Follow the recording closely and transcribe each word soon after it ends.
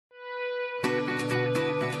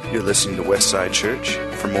You're listening to Westside Church.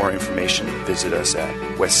 For more information, visit us at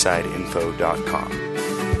westsideinfo.com.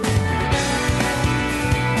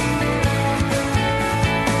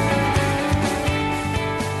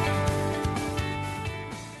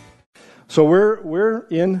 So we're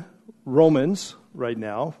in Romans right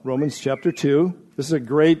now, Romans chapter 2. This is a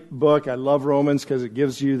great book. I love Romans because it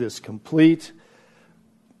gives you this complete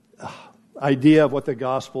idea of what the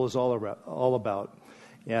gospel is all about.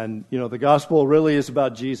 And, you know, the gospel really is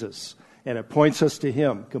about Jesus, and it points us to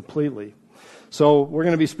him completely. So we're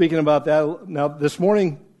going to be speaking about that. Now, this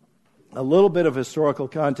morning, a little bit of historical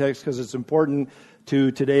context because it's important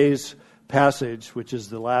to today's passage, which is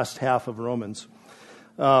the last half of Romans.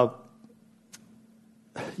 There's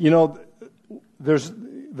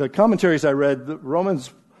the commentaries I read,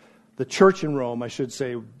 the church in Rome, I should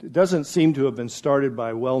say, doesn't seem to have been started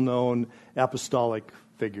by well-known apostolic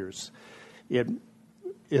figures. It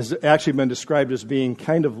has actually been described as being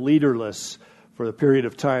kind of leaderless for the period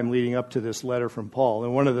of time leading up to this letter from Paul.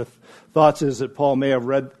 And one of the thoughts is that Paul may have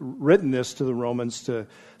written this to the Romans to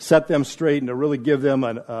set them straight and to really give them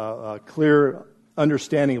a clear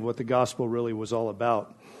understanding of what the gospel really was all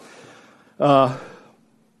about.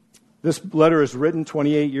 This letter is written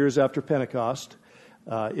 28 years after Pentecost.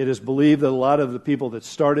 It is believed that a lot of the people that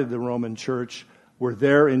started the Roman church were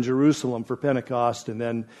there in Jerusalem for Pentecost, and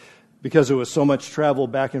then because there was so much travel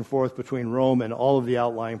back and forth between Rome and all of the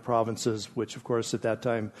outlying provinces, which of course at that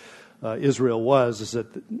time Israel was, is that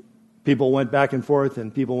people went back and forth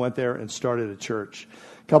and people went there and started a church.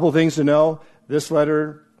 A couple of things to know. This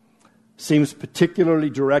letter seems particularly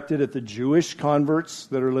directed at the Jewish converts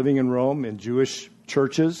that are living in Rome in Jewish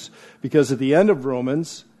churches, because at the end of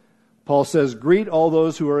Romans, Paul says, greet all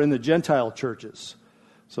those who are in the Gentile churches.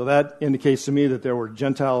 So that indicates to me that there were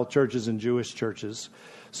Gentile churches and Jewish churches.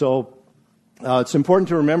 So it's important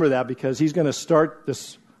to remember that, because he's going to start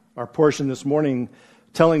our portion this morning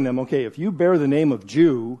telling them, okay, if you bear the name of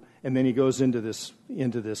Jew, and then he goes into this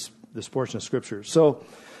portion of Scripture. So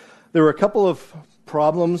there were a couple of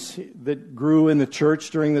problems that grew in the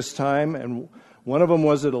church during this time, and one of them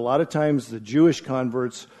was that a lot of times the Jewish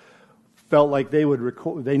converts felt like they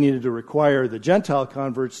needed to require the Gentile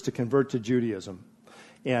converts to convert to Judaism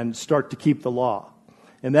and start to keep the law.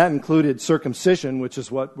 And that included circumcision, which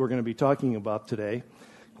is what we're going to be talking about today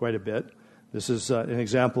quite a bit. This is an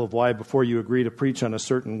example of why before you agree to preach on a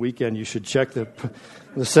certain weekend, you should check the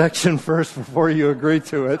section first before you agree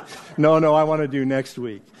to it. No, I want to do next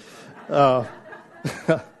week. But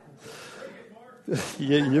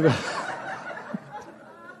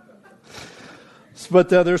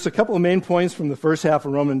there's a couple of main points from the first half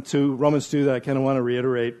of Romans 2 that I kind of want to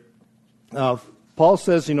reiterate. Paul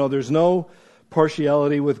says, there's no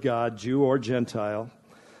partiality with God, Jew or Gentile.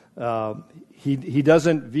 He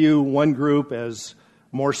doesn't view one group as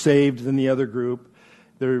more saved than the other group.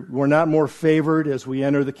 We're not more favored as we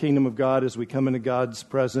enter the kingdom of God, as we come into God's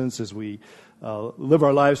presence, as we live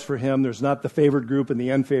our lives for him. There's not the favored group and the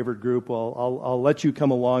unfavored group. Well, I'll let you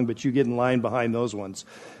come along, but you get in line behind those ones.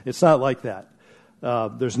 It's not like that.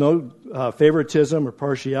 There's no favoritism or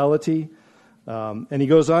partiality. And he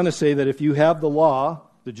goes on to say that if you have the law,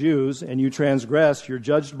 the Jews, and you transgress, you're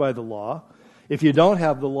judged by the law. If you don't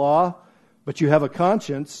have the law, but you have a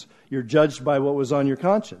conscience, you're judged by what was on your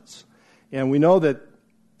conscience. And we know that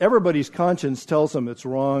everybody's conscience tells them it's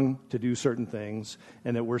wrong to do certain things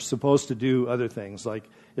and that we're supposed to do other things. Like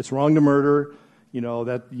it's wrong to murder,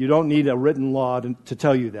 that you don't need a written law to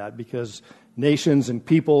tell you that, because nations and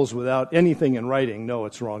peoples without anything in writing know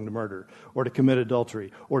it's wrong to murder or to commit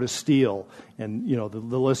adultery or to steal. And,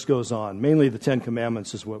 the list goes on. Mainly the Ten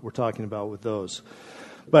Commandments is what we're talking about with those.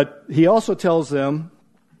 But he also tells them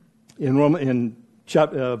in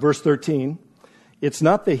verse 13, it's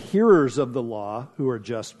not the hearers of the law who are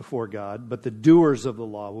just before God, but the doers of the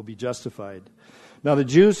law will be justified. Now, the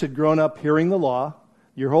Jews had grown up hearing the law.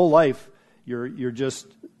 Your whole life, you're just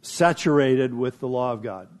saturated with the law of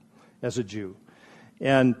God as a Jew.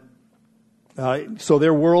 And so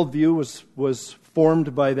their worldview was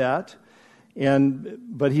formed by that.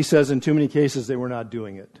 But he says in too many cases they were not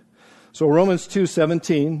doing it. So Romans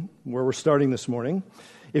 2:17, where we're starting this morning,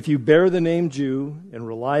 if you bear the name Jew and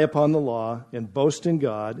rely upon the law and boast in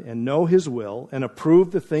God and know his will and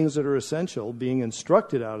approve the things that are essential, being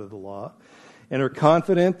instructed out of the law, and are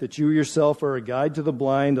confident that you yourself are a guide to the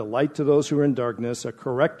blind, a light to those who are in darkness, a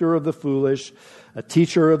corrector of the foolish, a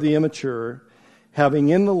teacher of the immature, having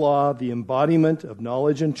in the law the embodiment of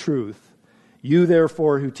knowledge and truth, you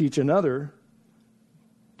therefore who teach another,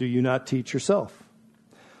 do you not teach yourself?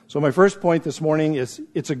 So my first point this morning is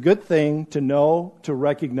it's a good thing to know, to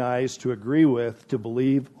recognize, to agree with, to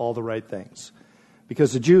believe all the right things.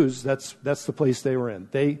 Because the Jews, that's the place they were in.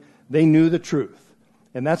 They knew the truth,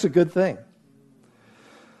 and that's a good thing.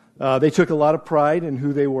 They took a lot of pride in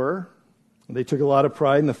who they were. They took a lot of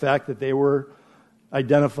pride in the fact that they were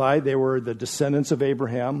identified. They were the descendants of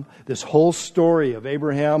Abraham. This whole story of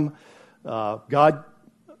Abraham, God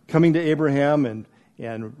coming to Abraham and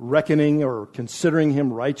reckoning or considering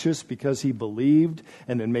him righteous because he believed,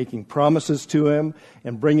 and then making promises to him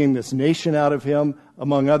and bringing this nation out of him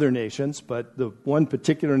among other nations. But the one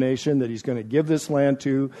particular nation that he's going to give this land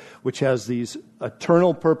to, which has these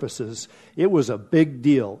eternal purposes, it was a big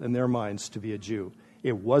deal in their minds to be a Jew.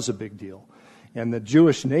 It was a big deal. And the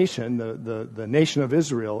Jewish nation, the nation of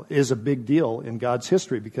Israel, is a big deal in God's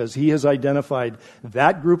history because he has identified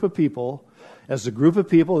that group of people as the group of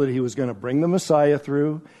people that he was going to bring the Messiah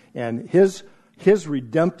through, and his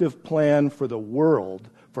redemptive plan for the world,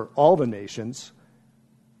 for all the nations,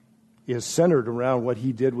 is centered around what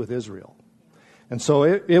he did with Israel. And so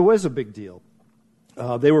it was a big deal.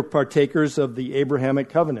 They were partakers of the Abrahamic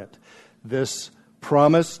covenant, this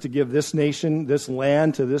promise to give this nation, this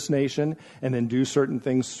land to this nation, and then do certain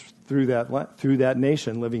things through that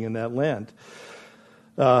nation, living in that land.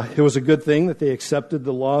 It was a good thing that they accepted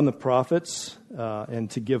the law and the prophets and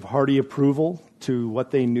to give hearty approval to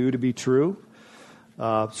what they knew to be true.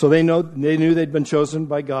 So they knew they'd been chosen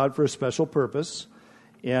by God for a special purpose.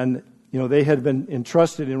 And, they had been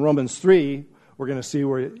entrusted in Romans 3. We're going to see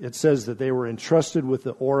where it says that they were entrusted with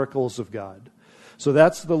the oracles of God. So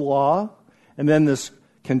that's the law. And then this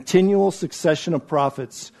continual succession of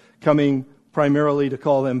prophets coming primarily to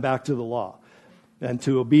call them back to the law and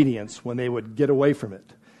to obedience when they would get away from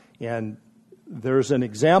it. And there's an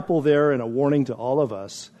example there and a warning to all of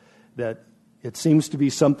us that it seems to be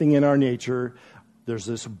something in our nature. There's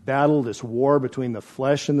this battle, this war between the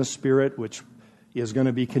flesh and the spirit, which is going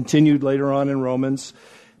to be continued later on in Romans,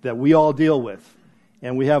 that we all deal with.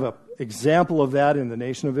 And we have an example of that in the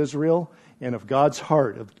nation of Israel and of God's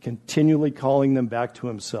heart of continually calling them back to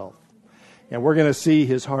himself. And we're going to see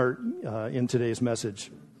his heart in today's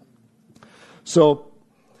message. So,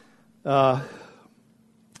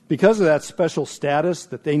 because of that special status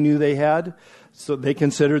that they knew they had, so they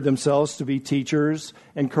considered themselves to be teachers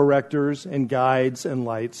and correctors and guides and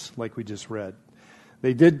lights, like we just read.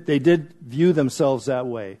 They did view themselves that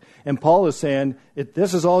way. And Paul is saying,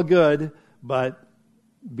 this is all good, but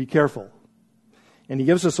be careful. And he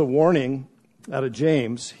gives us a warning out of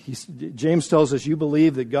James. James tells us, you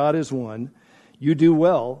believe that God is one, you do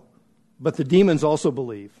well, but the demons also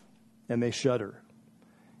believe, and they shudder.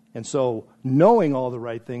 And so knowing all the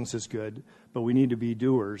right things is good, but we need to be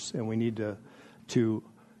doers, and we need to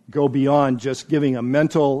go beyond just giving a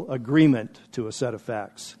mental agreement to a set of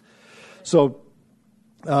facts. So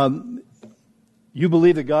you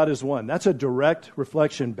believe that God is one. That's a direct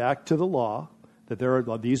reflection back to the law, that there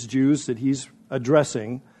are these Jews that he's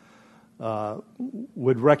addressing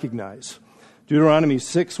would recognize. Deuteronomy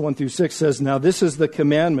 6, 1-6 says, now this is the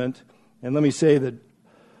commandment, and let me say that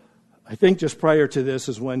I think just prior to this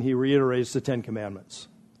is when he reiterates the 10 commandments,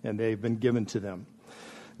 and they've been given to them.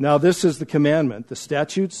 Now this is the commandment, the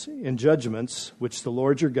statutes and judgments which the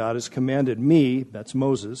Lord your God has commanded me, that's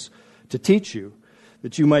Moses, to teach you,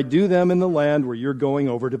 that you might do them in the land where you're going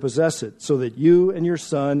over to possess it, so that you and your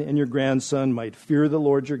son and your grandson might fear the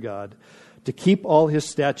Lord your God, to keep all his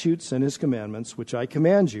statutes and his commandments, which I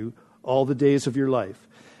command you, all the days of your life,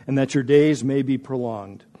 and that your days may be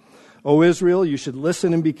prolonged. O Israel, you should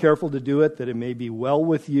listen and be careful to do it, that it may be well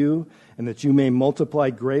with you, and that you may multiply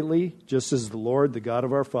greatly, just as the Lord, the God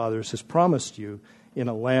of our fathers, has promised you, in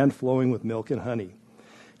a land flowing with milk and honey.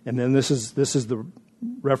 And then this is the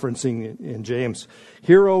referencing in James.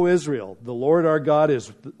 Hear, O Israel, the Lord our God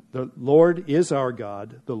is our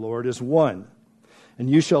God, the Lord is one. And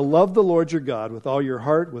you shall love the Lord your God with all your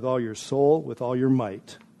heart, with all your soul, with all your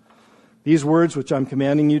might. These words which I'm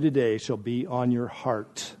commanding you today shall be on your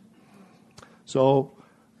heart. So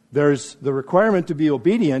there's the requirement to be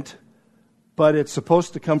obedient, but it's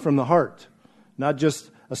supposed to come from the heart, not just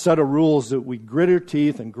a set of rules that we grit our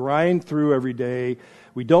teeth and grind through every day.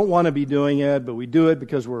 We don't want to be doing it, but we do it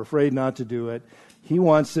because we're afraid not to do it. He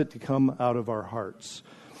wants it to come out of our hearts.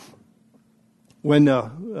 When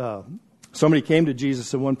somebody came to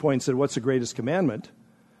Jesus at one point and said, what's the greatest commandment?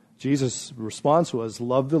 Jesus' response was,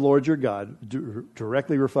 love the Lord your God,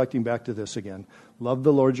 directly reflecting back to this again. Love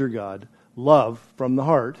the Lord your God. Love from the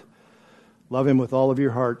heart. Love him with all of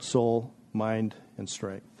your heart, soul, mind, and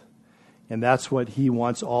strength. And that's what he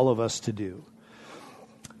wants all of us to do.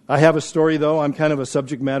 I have a story, though. I'm kind of a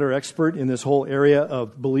subject matter expert in this whole area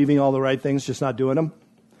of believing all the right things, just not doing them.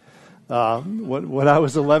 When I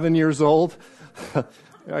was 11 years old,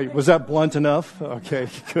 Was that blunt enough? Okay,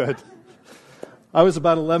 good. I was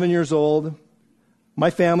about 11 years old.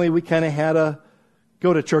 My family, we kind of had a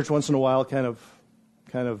go to church once in a while kind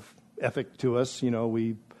of ethic to us. You know,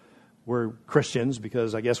 we were Christians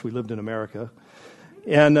because I guess we lived in America.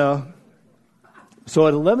 And so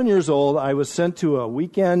at 11 years old, I was sent to a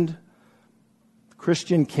weekend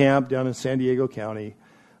Christian camp down in San Diego County.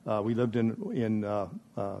 We lived in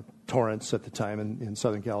Torrance at the time in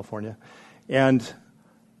Southern California. And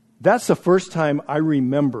that's the first time I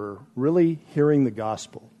remember really hearing the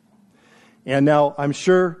gospel. And now I'm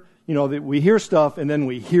sure, you know, that we hear stuff and then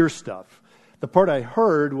we hear stuff. The part I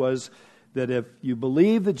heard was that if you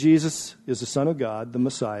believe that Jesus is the Son of God, the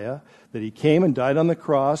Messiah, that he came and died on the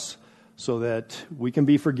cross so that we can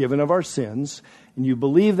be forgiven of our sins, and you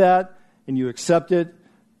believe that and you accept it,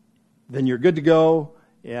 then you're good to go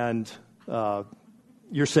and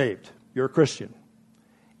you're saved. You're a Christian.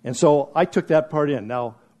 And so I took that part in.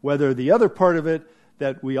 Now, whether the other part of it,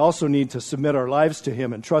 that we also need to submit our lives to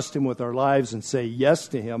him and trust him with our lives and say yes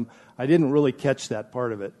to him, I didn't really catch that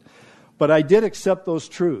part of it. But I did accept those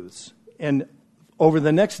truths. And over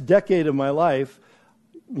the next decade of my life,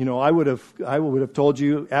 you know, I would have told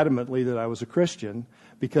you adamantly that I was a Christian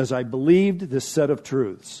because I believed this set of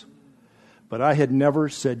truths. But I had never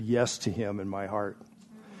said yes to him in my heart.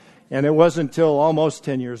 And it wasn't until almost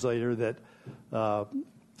 10 years later that,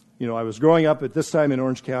 you know, I was growing up at this time in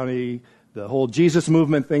Orange County. The whole Jesus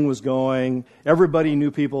movement thing was going. Everybody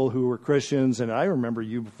knew people who were Christians, and I remember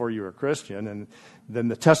you before you were a Christian, and then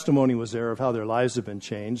the testimony was there of how their lives have been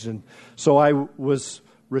changed. And so I was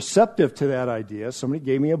receptive to that idea. Somebody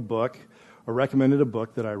gave me a book, or recommended a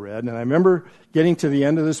book that I read, and I remember getting to the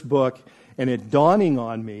end of this book and it dawning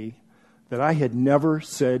on me that I had never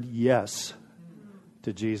said yes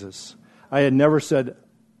to Jesus. I had never said,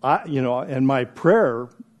 you know, and my prayer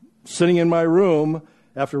sitting in my room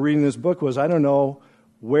after reading this book was, I don't know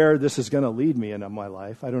where this is going to lead me in my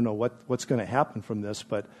life. I don't know what's going to happen from this,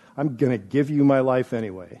 but I'm going to give you my life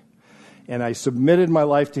anyway. And I submitted my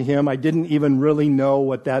life to him. I didn't even really know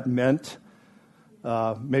what that meant.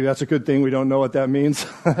 Maybe that's a good thing. We don't know what that means.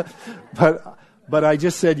 but I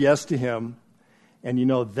just said yes to him. And, you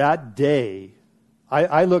know, that day,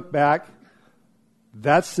 I look back,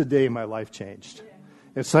 that's the day my life changed.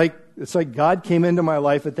 It's like God came into my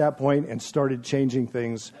life at that point and started changing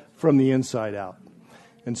things from the inside out.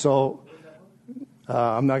 And so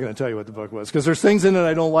I'm not going to tell you what the book was because there's things in it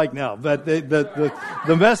I don't like now. But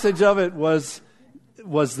the message of it was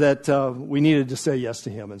that we needed to say yes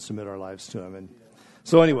to him and submit our lives to him. And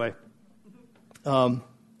so anyway,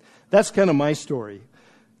 that's kind of my story.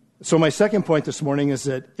 So my second point this morning is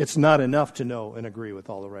that it's not enough to know and agree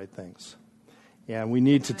with all the right things. And we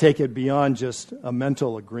need to take it beyond just a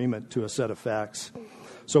mental agreement to a set of facts.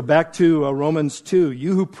 So back to Romans 2.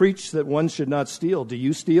 You who preach that one should not steal, do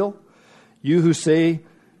you steal? You who say,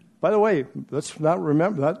 by the way, let's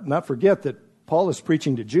not forget that Paul is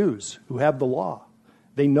preaching to Jews who have the law.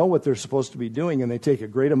 They know what they're supposed to be doing, and they take a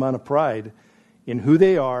great amount of pride in who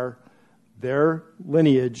they are, their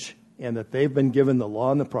lineage, and that they've been given the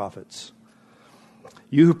law and the prophets.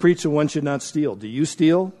 You who preach that one should not steal, do you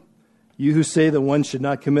steal? You who say that one should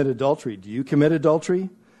not commit adultery, do you commit adultery?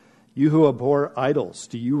 You who abhor idols,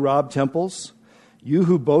 do you rob temples? You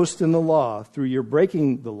who boast in the law, through your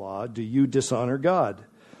breaking the law, do you dishonor God?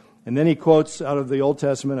 And then he quotes out of the Old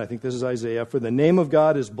Testament, I think this is Isaiah, for the name of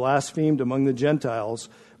God is blasphemed among the Gentiles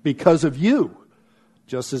because of you,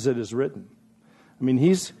 just as it is written. I mean,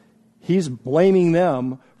 he's blaming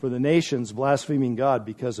them for the nations blaspheming God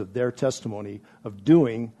because of their testimony of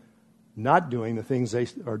not doing the things they,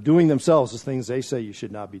 or doing themselves the things they say you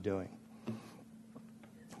should not be doing.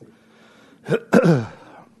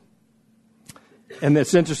 And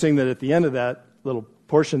it's interesting that at the end of that little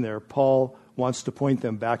portion there, Paul wants to point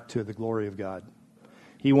them back to the glory of God.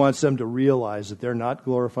 He wants them to realize that they're not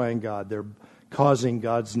glorifying God. They're causing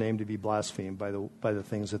God's name to be blasphemed by the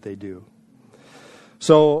things that they do.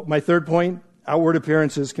 So my third point, outward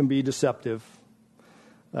appearances can be deceptive.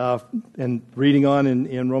 And reading on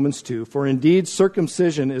in Romans 2, for indeed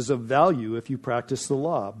circumcision is of value if you practice the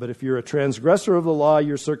law. But if you're a transgressor of the law,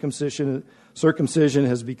 your circumcision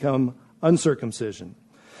has become uncircumcision.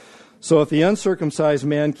 So if the uncircumcised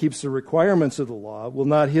man keeps the requirements of the law, will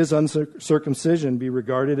not his uncircumcision be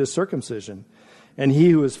regarded as circumcision? And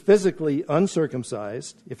he who is physically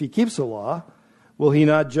uncircumcised, if he keeps the law, will he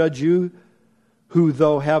not judge you, who,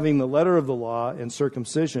 though having the letter of the law and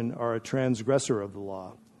circumcision, are a transgressor of the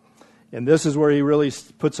law? And this is where he really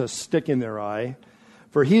puts a stick in their eye.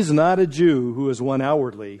 For he's not a Jew who is one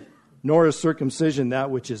outwardly, nor is circumcision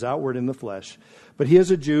that which is outward in the flesh. But he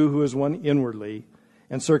is a Jew who is one inwardly,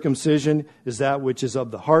 And circumcision is that which is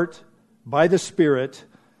of the heart, by the Spirit,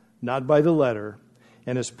 not by the letter,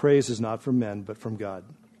 and his praise is not from men, but from God.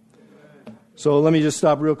 So let me just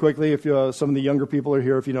stop real quickly. If some of the younger people are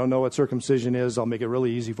here, if you don't know what circumcision is, I'll make it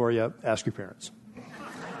really easy for you. Ask your parents.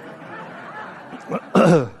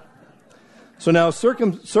 So now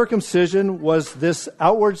circumcision was this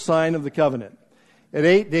outward sign of the covenant. At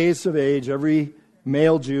 8 days of age, every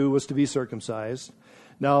male Jew was to be circumcised.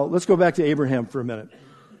 Now let's go back to Abraham for a minute.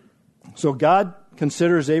 So God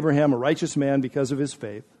considers Abraham a righteous man because of his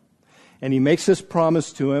faith. And he makes this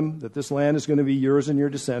promise to him that this land is going to be yours and your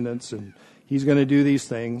descendants, and he's going to do these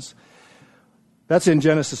things. That's in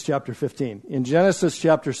Genesis chapter 15. In Genesis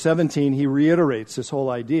chapter 17, he reiterates this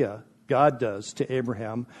whole idea, God does, to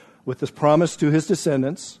Abraham, with this promise to his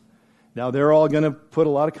descendants. Now they're all going to put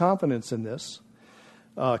a lot of confidence in this.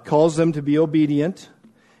 Calls them to be obedient.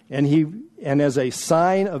 And as a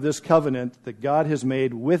sign of this covenant that God has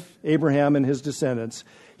made with Abraham and his descendants,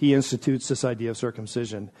 he institutes this idea of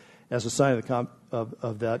circumcision as a sign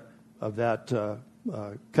of that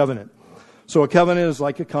covenant. So a covenant is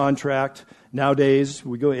like a contract. Nowadays,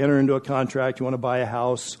 we go enter into a contract. You want to buy a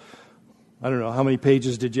house. I don't know, how many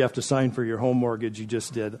pages did you have to sign for your home mortgage? You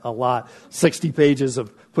just did a lot. 60 pages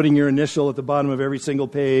of putting your initial at the bottom of every single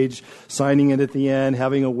page, signing it at the end,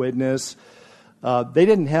 having a witness. They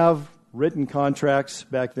didn't have written contracts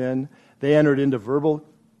back then. They entered into verbal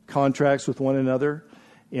contracts with one another.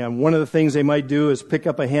 And one of the things they might do is pick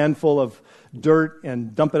up a handful of dirt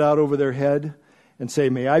and dump it out over their head and say,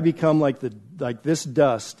 may I become like this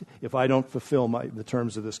dust if I don't fulfill the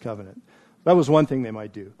terms of this covenant. That was one thing they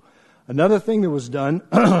might do. Another thing that was done,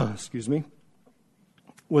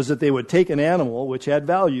 was that they would take an animal which had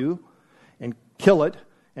value and kill it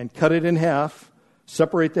and cut it in half,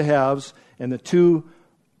 separate the halves, and the two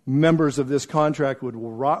members of this contract would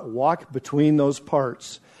walk between those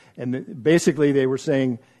parts. And basically they were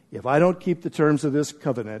saying, if I don't keep the terms of this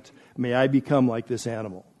covenant, may I become like this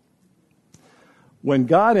animal. When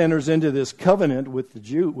God enters into this covenant with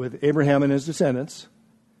with Abraham and his descendants,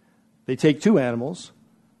 they take two animals,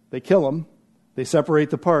 they kill them, they separate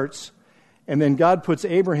the parts, and then God puts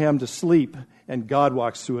Abraham to sleep, and God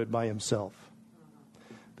walks through it by himself.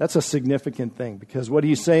 That's a significant thing, because what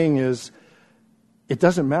he's saying is, it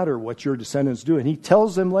doesn't matter what your descendants do. And he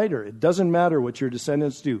tells them later, it doesn't matter what your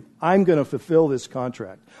descendants do. I'm going to fulfill this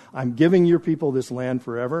contract. I'm giving your people this land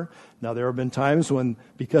forever. Now, there have been times when,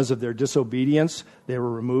 because of their disobedience, they were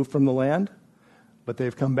removed from the land, but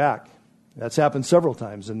they've come back. That's happened several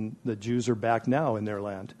times, and the Jews are back now in their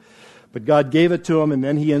land. But God gave it to them, and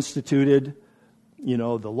then he instituted,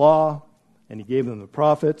 the law, and he gave them the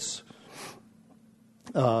prophets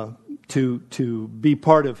to be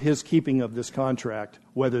part of his keeping of this contract,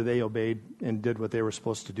 whether they obeyed and did what they were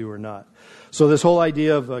supposed to do or not. So this whole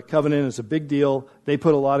idea of a covenant is a big deal. They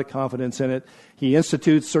put a lot of confidence in it. He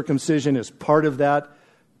institutes circumcision as part of that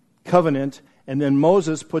covenant, and then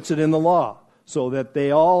Moses puts it in the law so that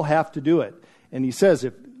they all have to do it. And he says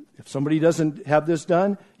if somebody doesn't have this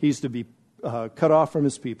done, he's to be cut off from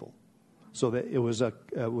his people. So that it was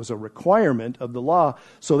a requirement of the law.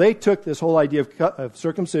 So they took this whole idea of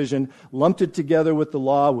circumcision, lumped it together with the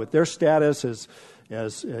law, with their status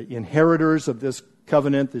as inheritors of this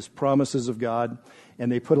covenant, these promises of God, and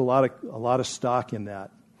they put a lot of stock in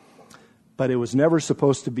that. But it was never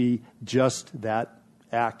supposed to be just that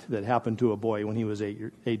act that happened to a boy when he was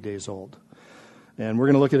 8 days old. And we're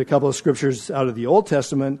going to look at a couple of scriptures out of the Old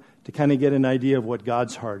Testament to kind of get an idea of what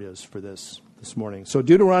God's heart is for this morning. So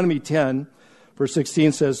Deuteronomy 10, verse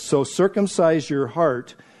 16 says, so circumcise your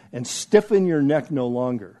heart and stiffen your neck no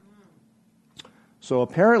longer. So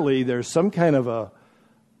apparently there's some kind of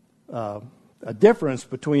a difference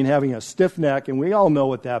between having a stiff neck, and we all know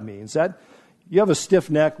what that means. That you have a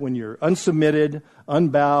stiff neck when you're unsubmitted,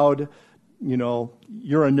 unbowed,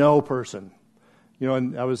 you're a no person.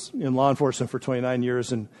 And I was in law enforcement for 29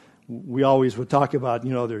 years, and we always would talk about,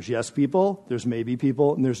 there's yes people, there's maybe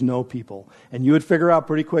people, and there's no people. And you would figure out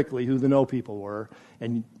pretty quickly who the no people were,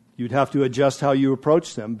 and you'd have to adjust how you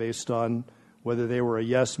approach them based on whether they were a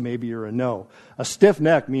yes, maybe, or a no. A stiff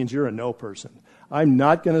neck means you're a no person. I'm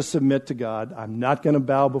not going to submit to God. I'm not going to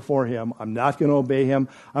bow before him. I'm not going to obey him.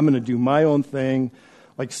 I'm going to do my own thing.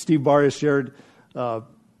 Like Steve Barr shared, the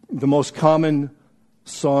most common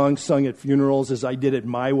song sung at funerals is I Did It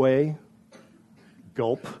My Way.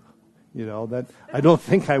 Gulp. That I don't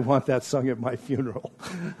think I want that sung at my funeral.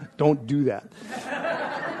 Don't do that.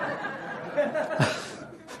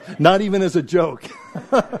 Not even as a joke.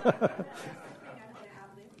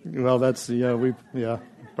 Well, that's,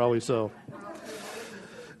 probably so.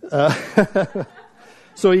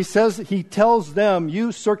 So he tells them,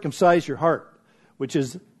 you circumcise your heart, which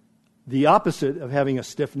is the opposite of having a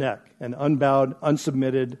stiff neck, an unbowed,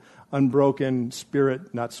 unsubmitted, unbroken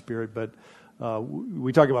spirit, not spirit, but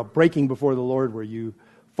we talk about breaking before the Lord, where you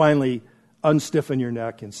finally unstiffen your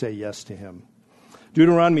neck and say yes to him.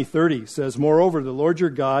 Deuteronomy 30 says, moreover, the Lord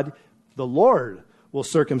your God, the Lord will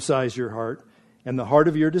circumcise your heart and the heart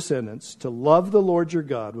of your descendants to love the Lord your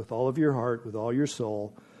God with all of your heart, with all your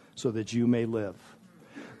soul, so that you may live.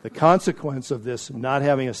 The consequence of this not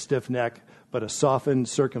having a stiff neck, but a softened,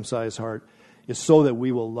 circumcised heart, is so that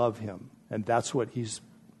we will love him. And that's what he's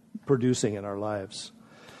producing in our lives.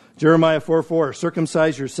 Jeremiah 4:4,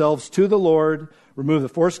 circumcise yourselves to the Lord, remove the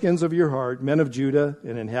foreskins of your heart, men of Judah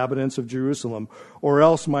and inhabitants of Jerusalem, or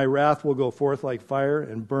else my wrath will go forth like fire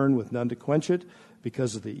and burn with none to quench it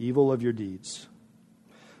because of the evil of your deeds.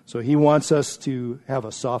 So he wants us to have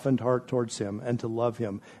a softened heart towards him and to love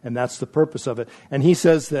him, and that's the purpose of it. And he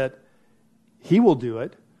says that he will do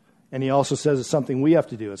it, and he also says it's something we have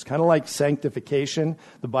to do. It's kind of like sanctification.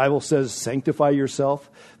 The Bible says sanctify yourself.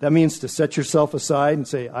 That means to set yourself aside and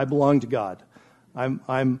say, I belong to God.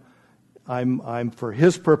 I'm for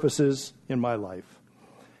his purposes in my life.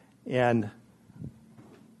 And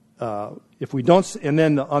if we don't, and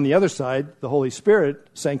then on the other side, the Holy Spirit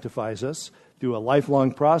sanctifies us through a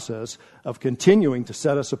lifelong process of continuing to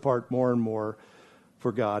set us apart more and more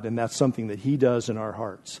for God, and that's something that he does in our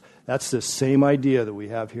hearts. That's the same idea that we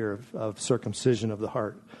have here of circumcision of the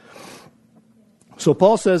heart. So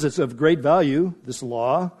Paul says it's of great value, this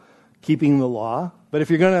law, keeping the law. But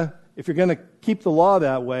if you're going to keep the law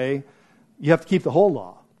that way, you have to keep the whole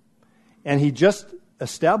law. And he just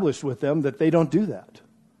established with them that they don't do that.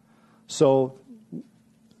 So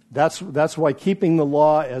that's why keeping the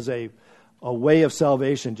law as a way of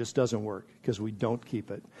salvation just doesn't work, because we don't keep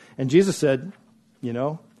it. And Jesus said,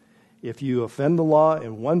 if you offend the law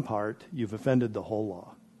in one part, you've offended the whole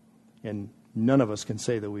law. And none of us can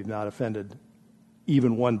say that we've not offended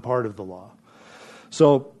even one part of the law.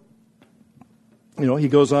 So, he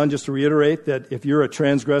goes on just to reiterate that if you're a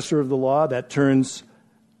transgressor of the law, that turns,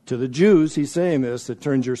 to the Jews, he's saying this, that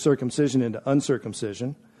turns your circumcision into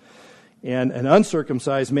uncircumcision. And an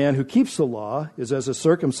uncircumcised man who keeps the law is as a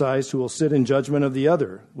circumcised who will sit in judgment of the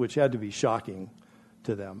other, which had to be shocking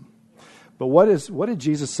to them. But what did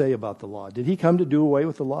Jesus say about the law? Did he come to do away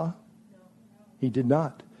with the law? No. He did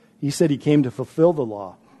not. He said he came to fulfill the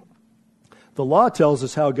law. The law tells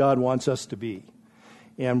us how God wants us to be.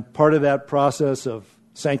 And part of that process of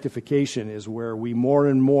sanctification is where we more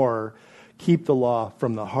and more keep the law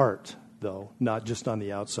from the heart, though, not just on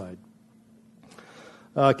the outside.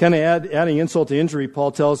 Kind of adding insult to injury,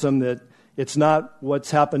 Paul tells them that it's not what's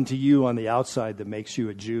happened to you on the outside that makes you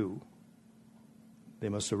a Jew. They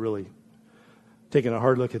must have really taken a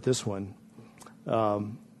hard look at this one.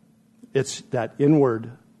 It's that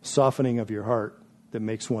inward softening of your heart that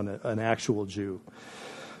makes one an actual Jew.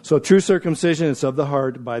 So true circumcision is of the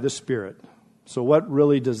heart by the Spirit. So what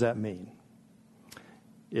really does that mean?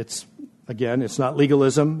 It's not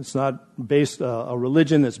legalism. It's not based a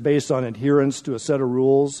religion that's based on adherence to a set of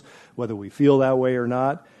rules, whether we feel that way or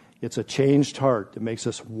not. It's a changed heart that makes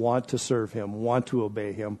us want to serve him, want to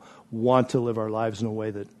obey him, want to live our lives in a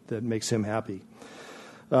way that makes him happy.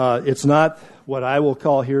 It's not what I will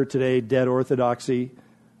call here today dead orthodoxy,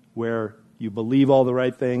 where you believe all the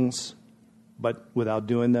right things, but without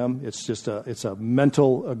doing them. It's just it's a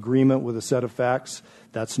mental agreement with a set of facts.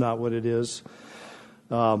 That's not what it is.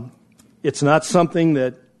 It's not something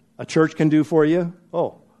that a church can do for you.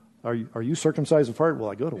 Oh, are you circumcised of heart?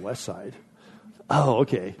 Well, I go to Westside. Oh,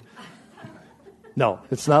 okay. No,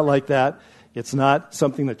 it's not like that. It's not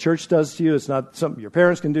something the church does to you. It's not something your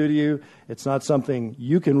parents can do to you. It's not something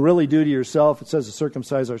you can really do to yourself. It says to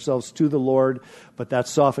circumcise ourselves to the Lord, but that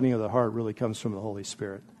softening of the heart really comes from the Holy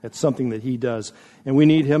Spirit. It's something that he does, and we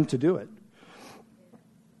need him to do it.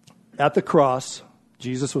 At the cross,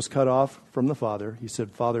 Jesus was cut off from the Father. He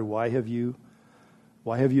said, Father, why have you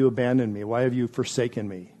abandoned me? Why have you forsaken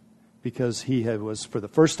me? Because he was, for the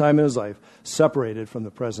first time in his life, separated from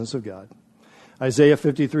the presence of God. Isaiah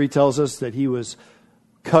 53 tells us that he was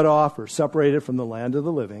cut off or separated from the land of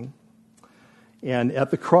the living. And at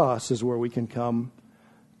the cross is where we can come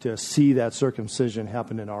to see that circumcision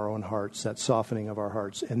happen in our own hearts, that softening of our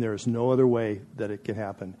hearts. And there is no other way that it can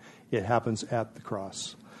happen. It happens at the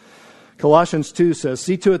cross. Colossians 2 says,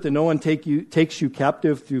 see to it that no one takes you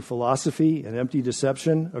captive through philosophy and empty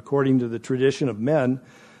deception, according to the tradition of men,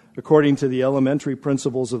 according to the elementary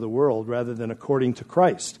principles of the world, rather than according to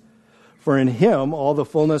Christ. For in him all the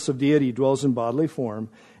fullness of deity dwells in bodily form,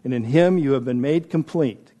 and in him you have been made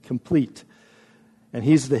complete, and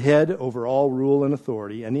he's the head over all rule and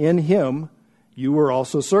authority. And in him you were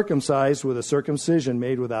also circumcised with a circumcision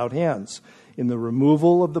made without hands, in the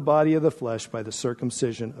removal of the body of the flesh by the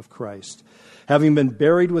circumcision of Christ, having been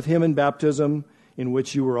buried with him in baptism, in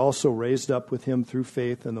which you were also raised up with him through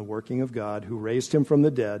faith in the working of God, who raised him from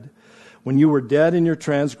the dead. When you were dead in your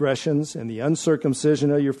transgressions and the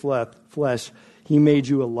uncircumcision of your flesh, he made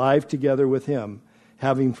you alive together with him,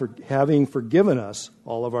 having forgiven us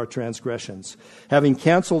all of our transgressions, having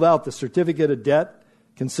canceled out the certificate of debt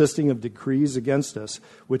consisting of decrees against us,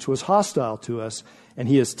 which was hostile to us, and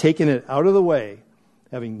he has taken it out of the way,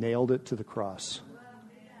 having nailed it to the cross.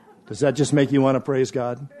 Does that just make you want to praise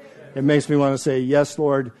God? It makes me want to say, yes,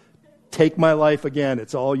 Lord, take my life again.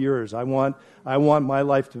 It's all yours. I want my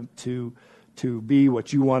life to be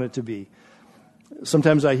what you want it to be.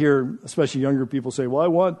 Sometimes I hear, especially younger people, say,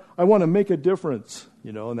 well, I want to make a difference,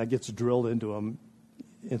 and that gets drilled into them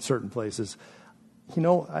in certain places.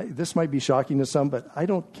 This might be shocking to some, but I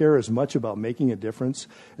don't care as much about making a difference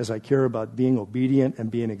as I care about being obedient and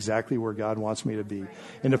being exactly where God wants me to be.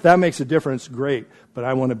 And if that makes a difference, great, but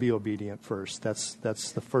I want to be obedient first. That's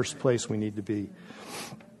the first place we need to be.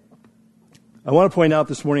 I want to point out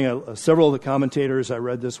this morning, several of the commentators I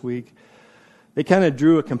read this week, they kind of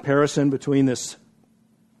drew a comparison between this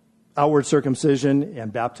outward circumcision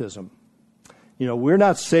and baptism. We're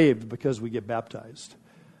not saved because we get baptized.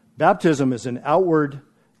 Baptism is an outward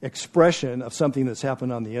expression of something that's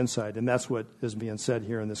happened on the inside, and that's what is being said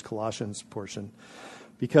here in this Colossians portion.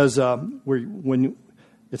 Because when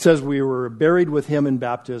it says we were buried with him in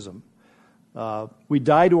baptism, we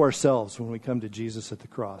die to ourselves when we come to Jesus at the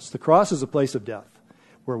cross. The cross is a place of death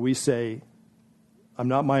where we say, I'm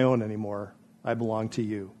not my own anymore. I belong to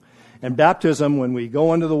you. And baptism, when we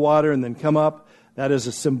go under the water and then come up, that is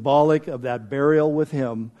a symbolic of that burial with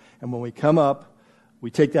him. And when we come up, we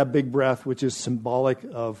take that big breath, which is symbolic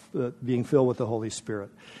of being filled with the Holy Spirit.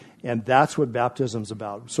 And that's what baptism's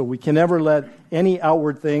about. So we can never let any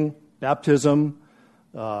outward thing, baptism,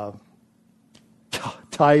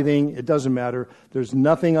 tithing, it doesn't matter. There's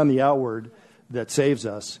nothing on the outward that saves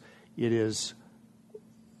us. It is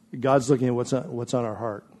God's looking at what's on our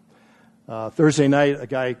heart. Thursday night, a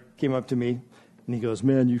guy came up to me, and he goes,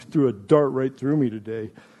 man, you threw a dart right through me today.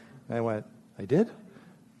 And I went, I did?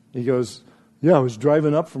 He goes, yeah, I was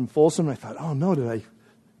driving up from Folsom, and I thought, oh no, did I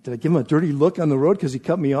give him a dirty look on the road because he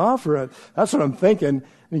cut me off? Or that's what I'm thinking. And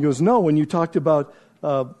he goes, no, when you talked about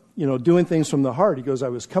doing things from the heart, he goes, I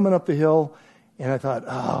was coming up the hill, and I thought,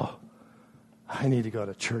 oh, I need to go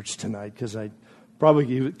to church tonight because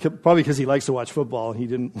probably because he likes to watch football, and he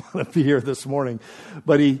didn't want to be here this morning.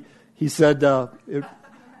 But he said,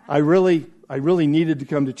 I really needed to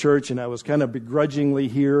come to church, and I was kind of begrudgingly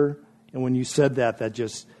here. And when you said that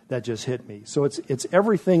just hit me. So it's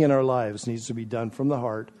everything in our lives needs to be done from the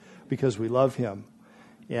heart because we love him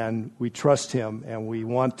and we trust him and we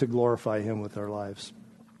want to glorify him with our lives.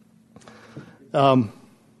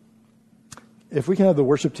 If we can have the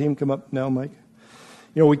worship team come up now, Mike.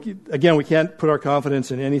 We can't put our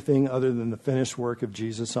confidence in anything other than the finished work of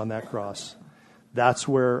Jesus on that cross. That's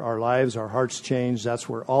where our lives, our hearts change. That's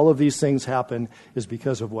where all of these things happen, is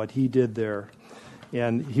because of what he did there.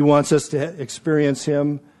 And he wants us to experience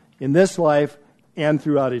him in this life and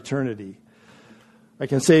throughout eternity. I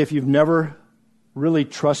can say if you've never really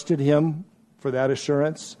trusted him for that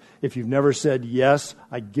assurance, if you've never said, yes,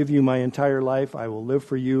 I give you my entire life, I will live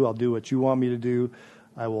for you, I'll do what you want me to do,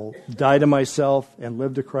 I will die to myself and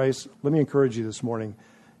live to Christ, let me encourage you this morning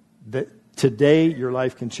that today your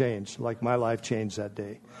life can change like my life changed that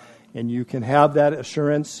day. And you can have that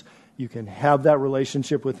assurance, you can have that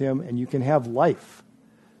relationship with him, and you can have life,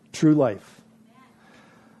 true life.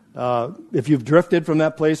 If you've drifted from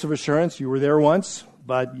that place of assurance, you were there once,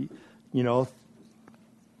 but,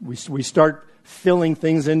 we start filling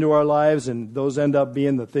things into our lives, and those end up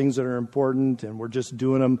being the things that are important, and we're just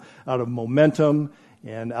doing them out of momentum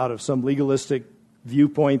and out of some legalistic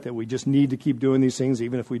viewpoint that we just need to keep doing these things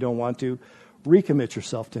even if we don't want to. Recommit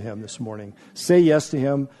yourself to him this morning. Say yes to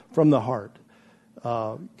him from the heart.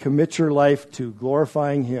 Commit your life to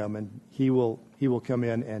glorifying him, and he will come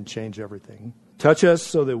in and change everything. Touch us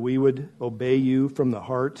so that we would obey you from the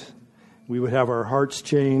heart. We would have our hearts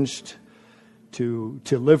changed to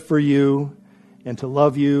live for you and to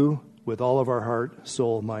love you with all of our heart,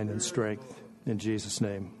 soul, mind, and strength. In Jesus'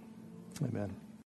 name, amen.